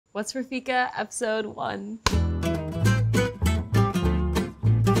What's for Fika, episode 1.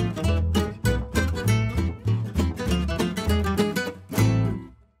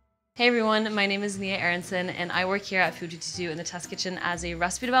 Hey everyone, my name is Nea Arentzen and I work here at Food52 in the test kitchen as a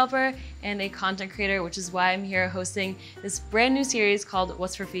recipe developer and a content creator, which is why I'm here hosting this brand new series called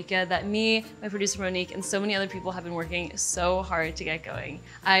What's for Fika that me, my producer Monique, and so many other people have been working so hard to get going.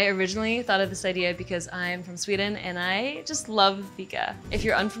 I originally thought of this idea because I'm from Sweden and I just love fika. If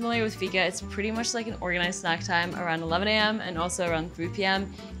you're unfamiliar with fika, it's pretty much like an organized snack time around 11 a.m. and also around 3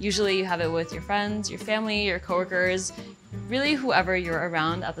 p.m. Usually you have it with your friends, your family, your coworkers, really whoever you're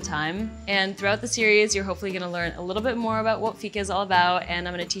around at the time. And throughout the series, you're hopefully gonna learn a little bit more about what fika is all about, and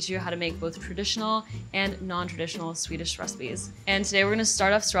I'm gonna teach you how to make both traditional and non-traditional Swedish recipes. And today we're gonna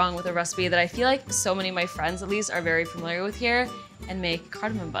start off strong with a recipe that I feel like so many of my friends at least are very familiar with here, and make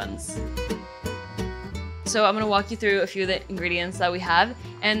cardamom buns. So I'm gonna walk you through a few of the ingredients that we have.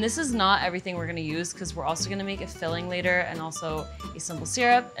 And this is not everything we're gonna use because we're also gonna make a filling later and also a simple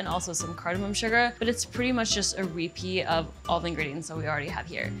syrup and also some cardamom sugar, but it's pretty much just a repeat of all the ingredients that we already have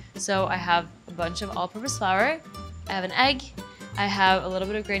here. So I have a bunch of all-purpose flour, I have an egg, I have a little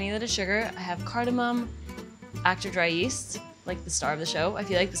bit of granulated sugar, I have cardamom, active dry yeast, like the star of the show, I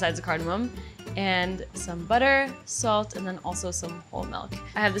feel like, besides the cardamom, and some butter, salt, and then also some whole milk.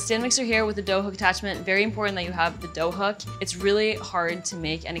 I have the stand mixer here with the dough hook attachment. Very important that you have the dough hook. It's really hard to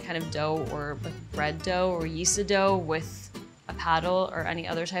make any kind of dough or like bread dough or yeasted dough with a paddle or any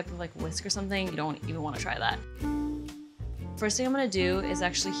other type of like whisk or something. You don't even want to try that. First thing I'm gonna do is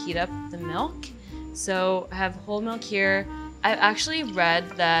actually heat up the milk. So I have whole milk here. I've actually read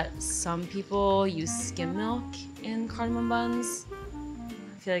that some people use skim milk in cardamom buns.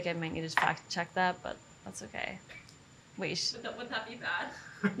 I feel like I might need to fact check that, but that's okay. Wait. Would that be bad?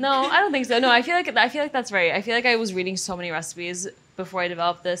 No, I don't think so. No, I feel like that's right. I feel like I was reading so many recipes before I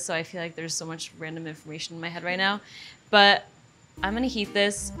developed this, so I feel like there's so much random information in my head right now. But I'm gonna heat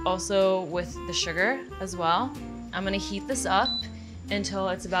this also with the sugar as well. I'm gonna heat this up until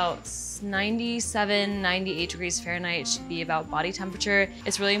it's about 97, 98 degrees Fahrenheit. It should be about body temperature.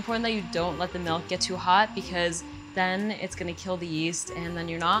 It's really important that you don't let the milk get too hot because then it's gonna kill the yeast and then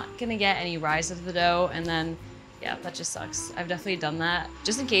you're not gonna get any rise of the dough, and then, yeah, that just sucks. I've definitely done that.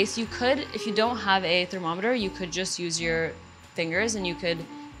 Just in case, you could, if you don't have a thermometer, you could just use your fingers and you could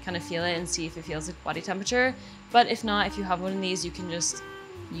kind of feel it and see if it feels like body temperature. But if not, if you have one of these, you can just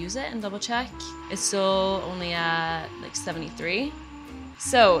use it and double check. It's still only at like 73.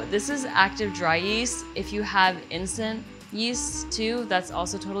 So this is active dry yeast. If you have instant yeast too, that's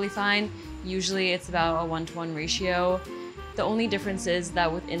also totally fine. Usually it's about a 1-to-1 ratio. The only difference is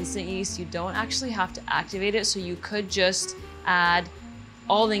that with instant yeast, you don't actually have to activate it, so you could just add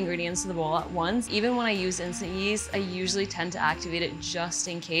all the ingredients to the bowl at once. Even when I use instant yeast, I usually tend to activate it just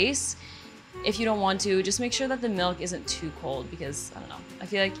in case. If you don't want to, just make sure that the milk isn't too cold because, I don't know, I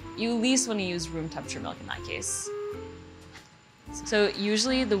feel like you at least want to use room temperature milk in that case. So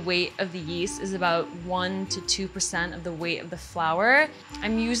usually the weight of the yeast is about 1 to 2% of the weight of the flour.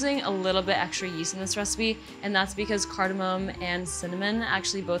 I'm using a little bit extra yeast in this recipe, and that's because cardamom and cinnamon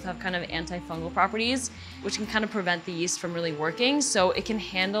actually both have kind of antifungal properties, which can kind of prevent the yeast from really working, so it can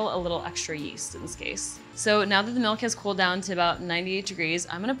handle a little extra yeast in this case. So now that the milk has cooled down to about 98 degrees,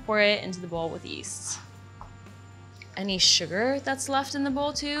 I'm gonna pour it into the bowl with yeast. Any sugar that's left in the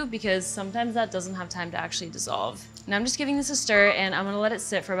bowl too, because sometimes that doesn't have time to actually dissolve. Now I'm just giving this a stir and I'm gonna let it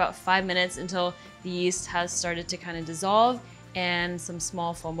sit for about 5 minutes until the yeast has started to kind of dissolve and some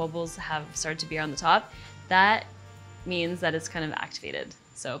small foam bubbles have started to be on the top. That means that it's kind of activated.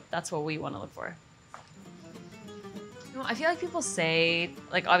 So that's what we wanna look for. You know, I feel like people say,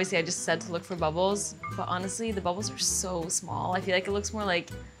 like obviously I just said to look for bubbles, but honestly the bubbles are so small. I feel like it looks more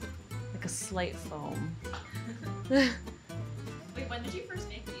like a slight foam. Wait, when did you first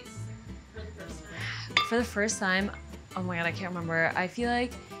make these for the first time? For the first time, oh my god, I can't remember. I feel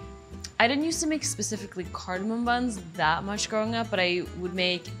like I didn't used to make specifically cardamom buns that much growing up, but I would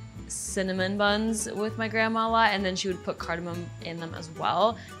make cinnamon buns with my grandma a lot, and then she would put cardamom in them as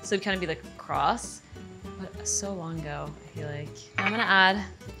well. So it'd kind of be like a cross, but so long ago, I feel like. I'm gonna add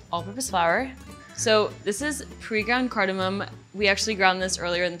all-purpose flour. So this is pre-ground cardamom. We actually ground this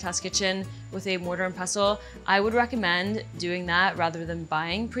earlier in the test kitchen with a mortar and pestle. I would recommend doing that rather than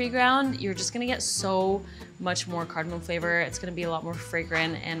buying pre-ground. You're just gonna get so much more cardamom flavor. It's gonna be a lot more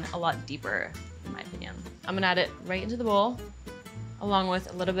fragrant and a lot deeper, in my opinion. I'm gonna add it right into the bowl, along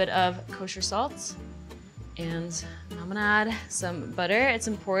with a little bit of kosher salt. And I'm gonna add some butter. It's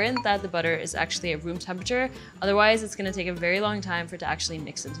important that the butter is actually at room temperature. Otherwise, it's gonna take a very long time for it to actually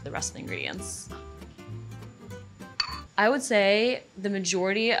mix into the rest of the ingredients. I would say the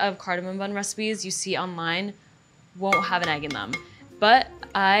majority of cardamom bun recipes you see online won't have an egg in them. But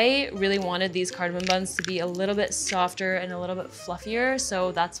I really wanted these cardamom buns to be a little bit softer and a little bit fluffier,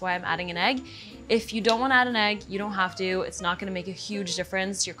 so that's why I'm adding an egg. If you don't want to add an egg, you don't have to. It's not going to make a huge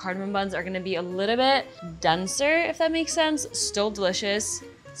difference. Your cardamom buns are going to be a little bit denser, if that makes sense. Still delicious.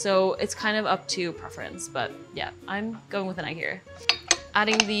 So it's kind of up to preference, but yeah, I'm going with an egg here.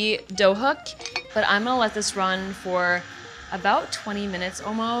 Adding the dough hook, but I'm going to let this run for about 20 minutes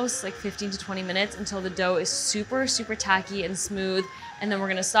almost, like 15 to 20 minutes until the dough is super, super tacky and smooth. And then we're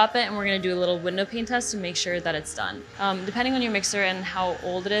gonna stop it and we're gonna do a little Windowpane test to make sure that it's done. Depending on your mixer and how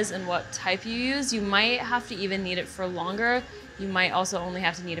old it is and what type you use, you might have to even need it for longer. You might also only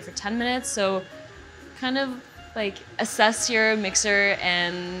have to need it for 10 minutes. So kind of like assess your mixer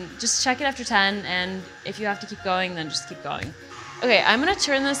and just check it after 10. And if you have to keep going, then just keep going. Okay, I'm gonna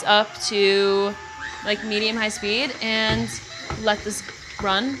turn this up to like medium-high speed and let this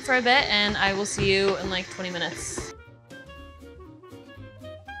run for a bit, and I will see you in like 20 minutes.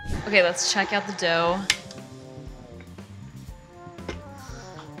 Okay, let's check out the dough.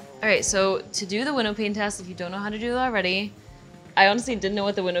 All right, so to do the Windowpane test, if you don't know how to do it already, I honestly didn't know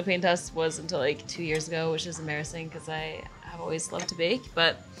what the Windowpane test was until like 2 years ago, which is embarrassing because I have always loved to bake.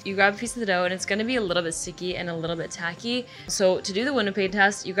 But you grab a piece of the dough and it's gonna be a little bit sticky and a little bit tacky. So to do the Windowpane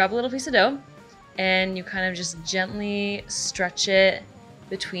test, you grab a little piece of dough and you kind of just gently stretch it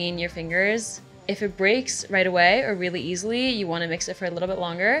between your fingers. If it breaks right away or really easily, you want to mix it for a little bit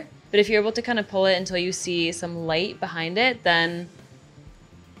longer. But if you're able to kind of pull it until you see some light behind it, then,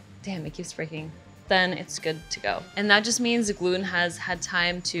 damn, it keeps breaking, then it's good to go. And that just means the gluten has had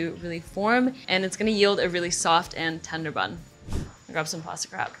time to really form and it's going to yield a really soft and tender bun. I'll grab some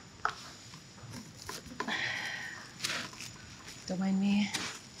plastic wrap. Don't mind me.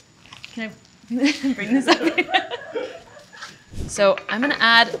 Can I bring this up? So I'm gonna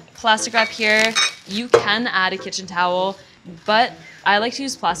add plastic wrap here. You can add a kitchen towel, but I like to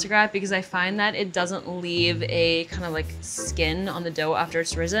use plastic wrap because I find that it doesn't leave a kind of like skin on the dough after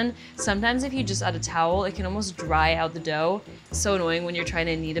it's risen. Sometimes if you just add a towel, it can almost dry out the dough. It's so annoying when you're trying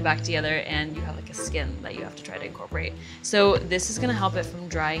to knead it back together and you have like a skin that you have to try to incorporate. So this is gonna help it from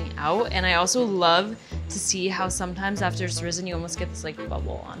drying out. And I also love to see how sometimes after it's risen, you almost get this like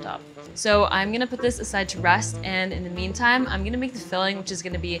bubble on top. So I'm gonna put this aside to rest, and in the meantime, I'm gonna make the filling, which is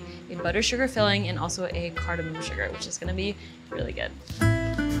gonna be a butter sugar filling and also a cardamom sugar, which is gonna be really good.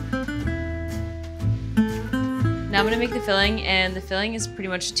 Now I'm gonna make the filling, and the filling is pretty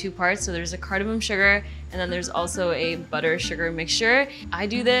much two parts. So there's a cardamom sugar, and then there's also a butter sugar mixture. I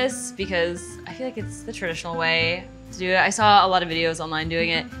do this because I feel like it's the traditional way to do it. I saw a lot of videos online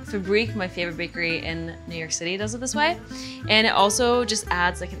doing it. Fabrique, my favorite bakery in New York City, does it this way. And it also just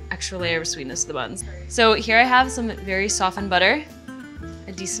adds like an extra layer of sweetness to the buns. So here I have some very softened butter,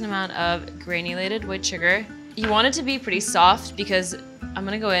 a decent amount of granulated white sugar. You want it to be pretty soft because I'm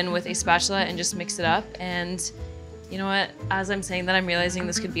gonna go in with a spatula and just mix it up. And you know what, as I'm saying that, I'm realizing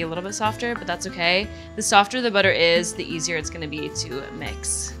this could be a little bit softer, but that's okay. The softer the butter is, the easier it's gonna be to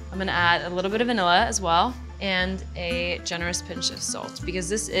mix. I'm gonna add a little bit of vanilla as well, and a generous pinch of salt because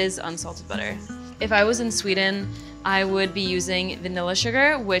this is unsalted butter. If I was in Sweden, I would be using vanilla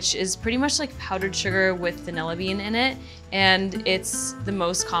sugar, which is pretty much like powdered sugar with vanilla bean in it. And it's the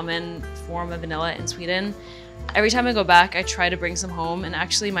most common form of vanilla in Sweden. Every time I go back, I try to bring some home. And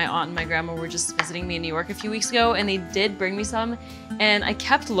actually my aunt and my grandma were just visiting me in New York a few weeks ago and they did bring me some. And I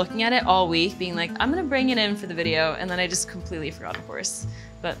kept looking at it all week being like, I'm gonna bring it in for the video. And then I just completely forgot, of course,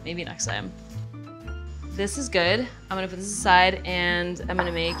 but maybe next time. This is good. I'm gonna put this aside and I'm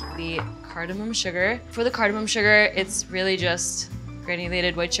gonna make the cardamom sugar. For the cardamom sugar, it's really just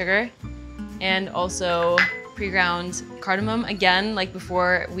granulated white sugar and also pre-ground cardamom. Again, like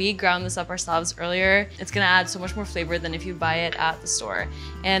before, we ground this up ourselves earlier. It's gonna add so much more flavor than if you buy it at the store.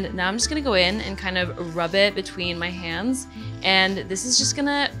 And now I'm just gonna go in and kind of rub it between my hands. And this is just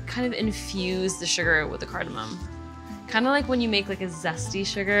gonna kind of infuse the sugar with the cardamom. Kind of like when you make like a zesty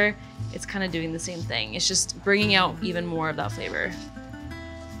sugar, it's kind of doing the same thing. It's just bringing out even more of that flavor.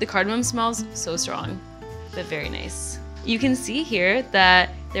 The cardamom smells so strong, but very nice. You can see here that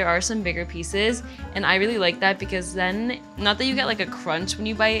there are some bigger pieces, and I really like that because then, not that you get like a crunch when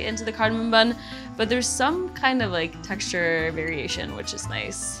you bite into the cardamom bun, but there's some kind of like texture variation, which is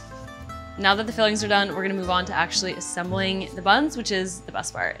nice. Now that the fillings are done, we're gonna move on to actually assembling the buns, which is the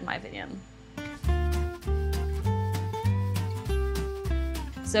best part in my opinion.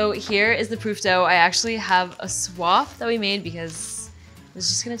 So here is the proof dough. I actually have a swap that we made because it was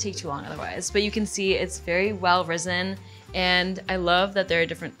just gonna take too long otherwise. But you can see it's very well risen And I love that there are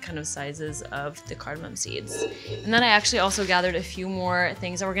different kind of sizes of the cardamom seeds. And then I actually also gathered a few more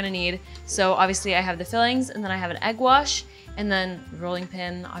things that we're gonna need. So obviously I have the fillings, and then I have an egg wash, and then rolling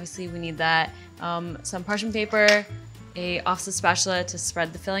pin, obviously we need that. Some parchment paper, a offset spatula to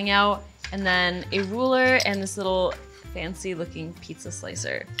spread the filling out, and then a ruler and this little fancy looking pizza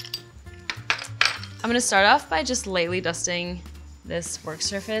slicer. I'm gonna start off by just lightly dusting this work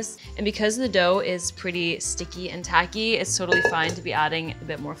surface. And because the dough is pretty sticky and tacky, it's totally fine to be adding a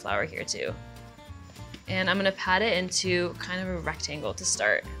bit more flour here too. And I'm gonna pat it into kind of a rectangle to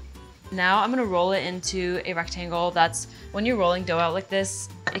start. Now I'm gonna roll it into a rectangle. That's when you're rolling dough out like this,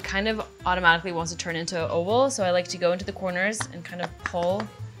 it kind of automatically wants to turn into an oval. So I like to go into the corners and kind of pull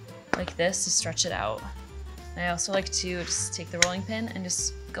like this to stretch it out. And I also like to just take the rolling pin and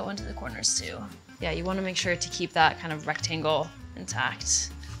just go into the corners too. Yeah, you wanna make sure to keep that kind of rectangle intact.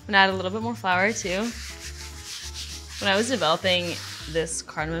 I'm gonna add a little bit more flour too. When I was developing this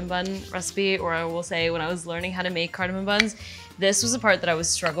cardamom bun recipe, or I will say when I was learning how to make cardamom buns, this was the part that I was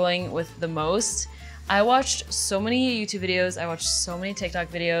struggling with the most. I watched so many YouTube videos, I watched so many TikTok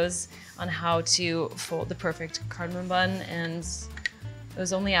videos on how to fold the perfect cardamom bun, and it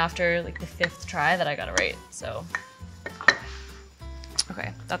was only after like the 5th try that I got it right, so.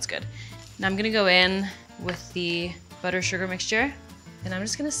 Okay, that's good. Now I'm gonna go in with the butter sugar mixture, and I'm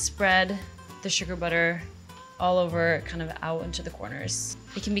just gonna spread the sugar butter all over, kind of out into the corners.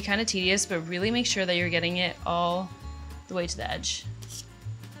 It can be kind of tedious, but really make sure that you're getting it all the way to the edge.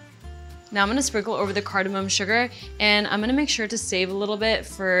 Now I'm gonna sprinkle over the cardamom sugar, and I'm gonna make sure to save a little bit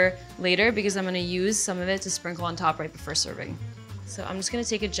for later because I'm gonna use some of it to sprinkle on top right before serving. So I'm just gonna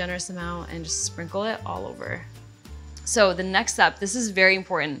take a generous amount and just sprinkle it all over. So the next step, this is very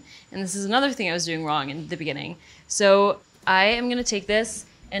important, and this is another thing I was doing wrong in the beginning. So I am gonna take this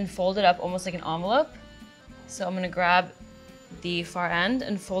and fold it up almost like an envelope. So I'm gonna grab the far end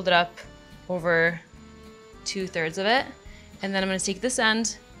and fold it up over 2/3 of it. And then I'm gonna take this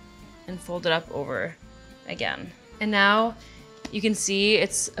end and fold it up over again. And now you can see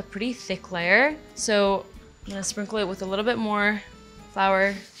it's a pretty thick layer. So I'm gonna sprinkle it with a little bit more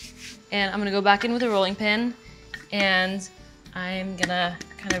flour, and I'm gonna go back in with a rolling pin, and I'm gonna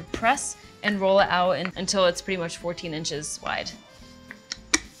kind of press and roll it out until it's pretty much 14 inches wide.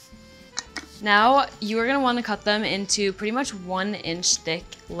 Now you are gonna wanna cut them into pretty much 1 inch thick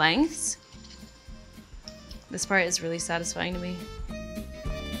lengths. This part is really satisfying to me.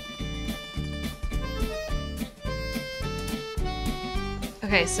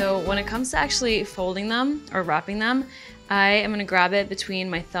 Okay, so when it comes to actually folding them or wrapping them, I am gonna grab it between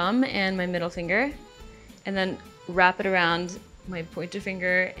my thumb and my middle finger, and then wrap it around my pointer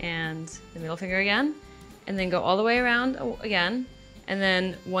finger and the middle finger again, and then go all the way around again. And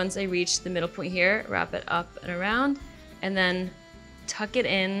then once I reach the middle point here, wrap it up and around, and then tuck it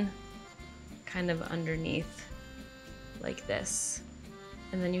in kind of underneath like this.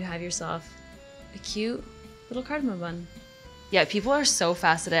 And then you have yourself a cute little cardamom bun. Yeah, people are so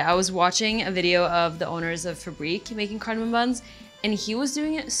fast at it. I was watching a video of the owners of For Fika making cardamom buns, and he was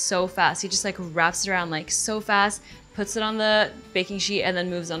doing it so fast. He just like wraps it around like so fast, puts it on the baking sheet, and then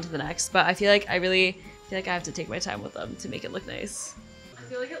moves on to the next. But I feel like I have to take my time with them to make it look nice. I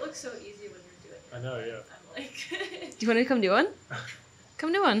feel like it looks so easy when you're doing it. I know, yeah. I'm like... Do you want to come do one?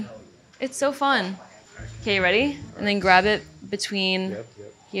 Come do one. It's so fun. Okay, ready? And then grab it between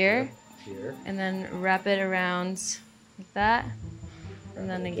here, and then wrap it around like that, and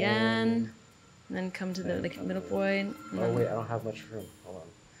then again, and then come to the middle point. Oh wait, I don't have much room. Hold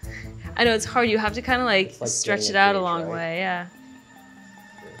on. I know it's hard. You have to kind of like stretch it out a long way. Yeah.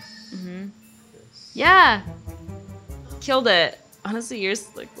 This. This. Yeah. Killed it. Honestly, yours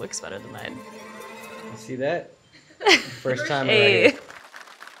looks better than mine. You see that? First time Hey. already.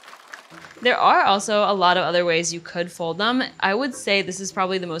 There are also a lot of other ways you could fold them. I would say this is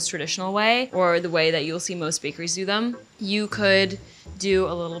probably the most traditional way, or the way that you'll see most bakeries do them. You could do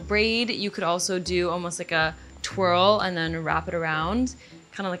a little braid. You could also do almost like a twirl and then wrap it around,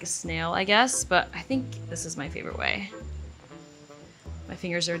 kind of like a snail, I guess. But I think this is my favorite way. My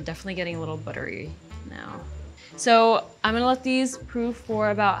fingers are definitely getting a little buttery now. So I'm gonna let these proof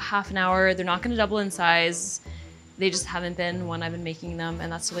for about half an hour. They're not gonna double in size. They just haven't been when I've been making them,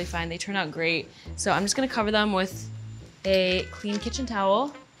 and that's totally fine. They turn out great. So I'm just gonna cover them with a clean kitchen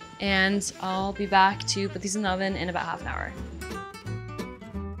towel, and I'll be back to put these in the oven in about half an hour.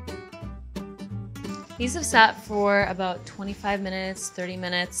 These have sat for about 25 minutes, 30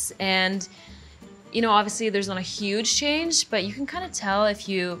 minutes, and you know, obviously there's not a huge change, but you can kind of tell if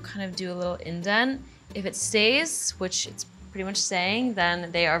you kind of do a little indent. If it stays, which it's pretty much staying,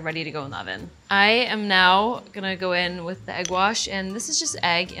 then they are ready to go in the oven. I am now gonna go in with the egg wash, and this is just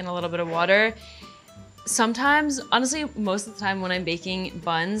egg and a little bit of water. Sometimes, honestly, most of the time when I'm baking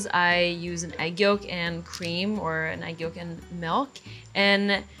buns, I use an egg yolk and cream or an egg yolk and milk,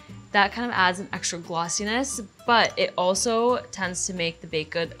 and that kind of adds an extra glossiness, but it also tends to make the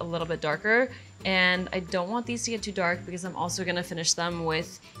baked good a little bit darker. And I don't want these to get too dark because I'm also gonna finish them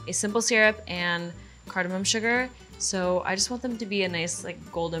with a simple syrup and cardamom sugar. So I just want them to be a nice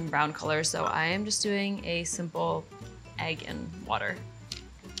like golden brown color. So I am just doing a simple egg and water.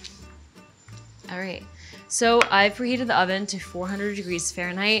 All right, so I've preheated the oven to 400 degrees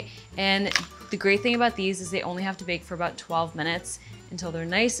Fahrenheit. And the great thing about these is they only have to bake for about 12 minutes until they're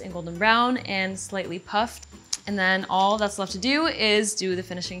nice and golden brown and slightly puffed. And then all that's left to do is do the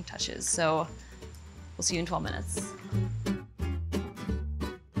finishing touches. So we'll see you in 12 minutes.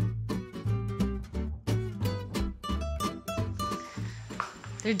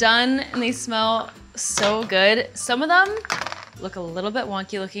 They're done and they smell so good. Some of them look a little bit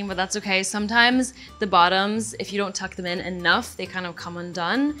wonky looking, but that's okay. Sometimes the bottoms, if you don't tuck them in enough, they kind of come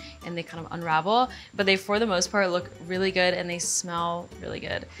undone and they kind of unravel, but they, for the most part, look really good and they smell really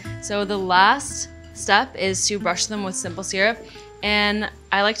good. So the last step is to brush them with simple syrup. And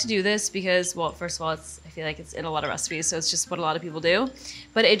I like to do this because, well, first of all, I feel like it's in a lot of recipes, so it's just what a lot of people do,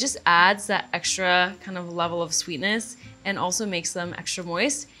 but it just adds that extra kind of level of sweetness and also makes them extra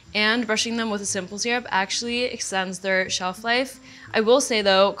moist. And brushing them with a simple syrup actually extends their shelf life. I will say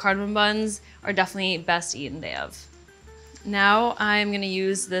though, cardamom buns are definitely best eaten day of. Now I'm gonna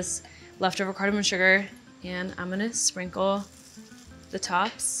use this leftover cardamom sugar and I'm gonna sprinkle the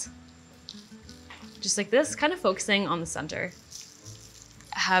tops just like this, kind of focusing on the center.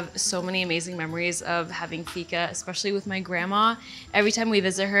 I have so many amazing memories of having fika, especially with my grandma. Every time we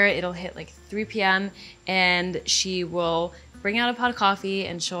visit her, it'll hit like 3 p.m. and she will bring out a pot of coffee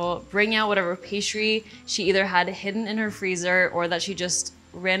and she'll bring out whatever pastry she either had hidden in her freezer or that she just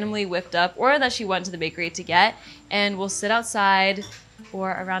randomly whipped up or that she went to the bakery to get. And we'll sit outside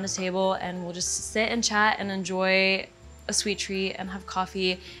or around a table and we'll just sit and chat and enjoy a sweet treat and have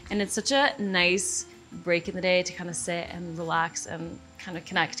coffee. And it's such a nice break in the day to kind of sit and relax and kind of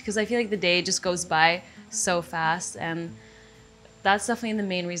connect, because I feel like the day just goes by so fast, and that's definitely the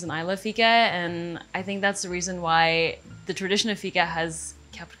main reason I love fika, and I think that's the reason why the tradition of fika has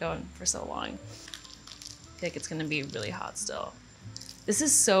kept going for so long. I feel like it's gonna be really hot still. This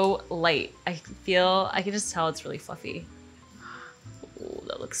is so light. I can just tell it's really fluffy. Oh,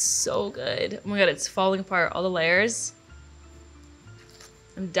 that looks so good. Oh my God, it's falling apart, all the layers.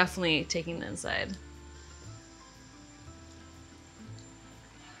 I'm definitely taking the inside.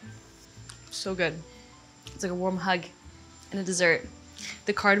 So good. It's like a warm hug and a dessert.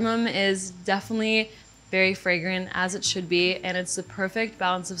 The cardamom is definitely very fragrant, as it should be, and it's the perfect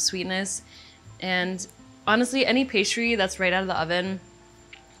balance of sweetness. And honestly, any pastry that's right out of the oven,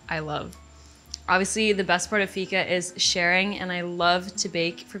 I love. Obviously, the best part of fika is sharing, and I love to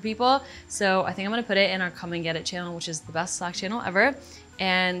bake for people. So I think I'm gonna put it in our Come and Get It channel, which is the best Slack channel ever,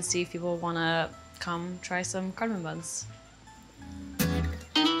 and see if people wanna come try some cardamom buns.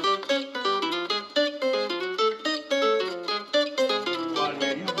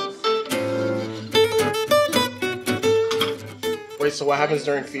 Wait, so what happens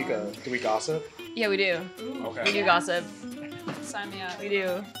during fika? Do we gossip? Yeah, we do. Okay. We do gossip. Sign me up. We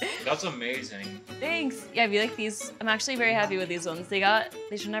do. That's amazing. Thanks. Yeah, if you like these, I'm actually very happy with these ones. They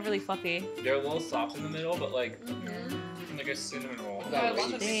turned out really fluffy. They're a little soft in the middle, but like a cinnamon roll. Yeah, I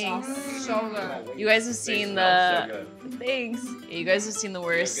love this sauce. So good. You guys have seen They smell the... so good. Thanks. Yeah, you guys have seen the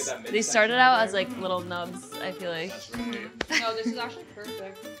worst. get that They midsection started right out there. as like little nubs, I feel like. That's right. No, this is actually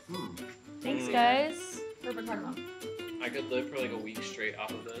perfect. Thanks, guys. Perfect cardamom. I could live for like a week straight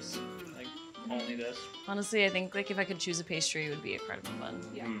off of this. Like only this. Honestly, I think like if I could choose a pastry, it would be a cardamom bun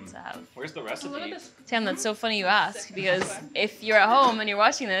Yeah. to have. Where's the Look at recipe? this. Tam, that's so funny you ask, because if you're at home and you're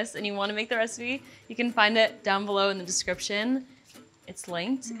watching this and you want to make the recipe, you can find it down below in the description. It's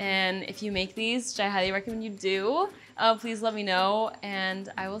linked, and if you make these, which I highly recommend you do, please let me know, and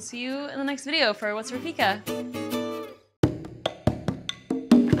I will see you in the next video for What's for Fika.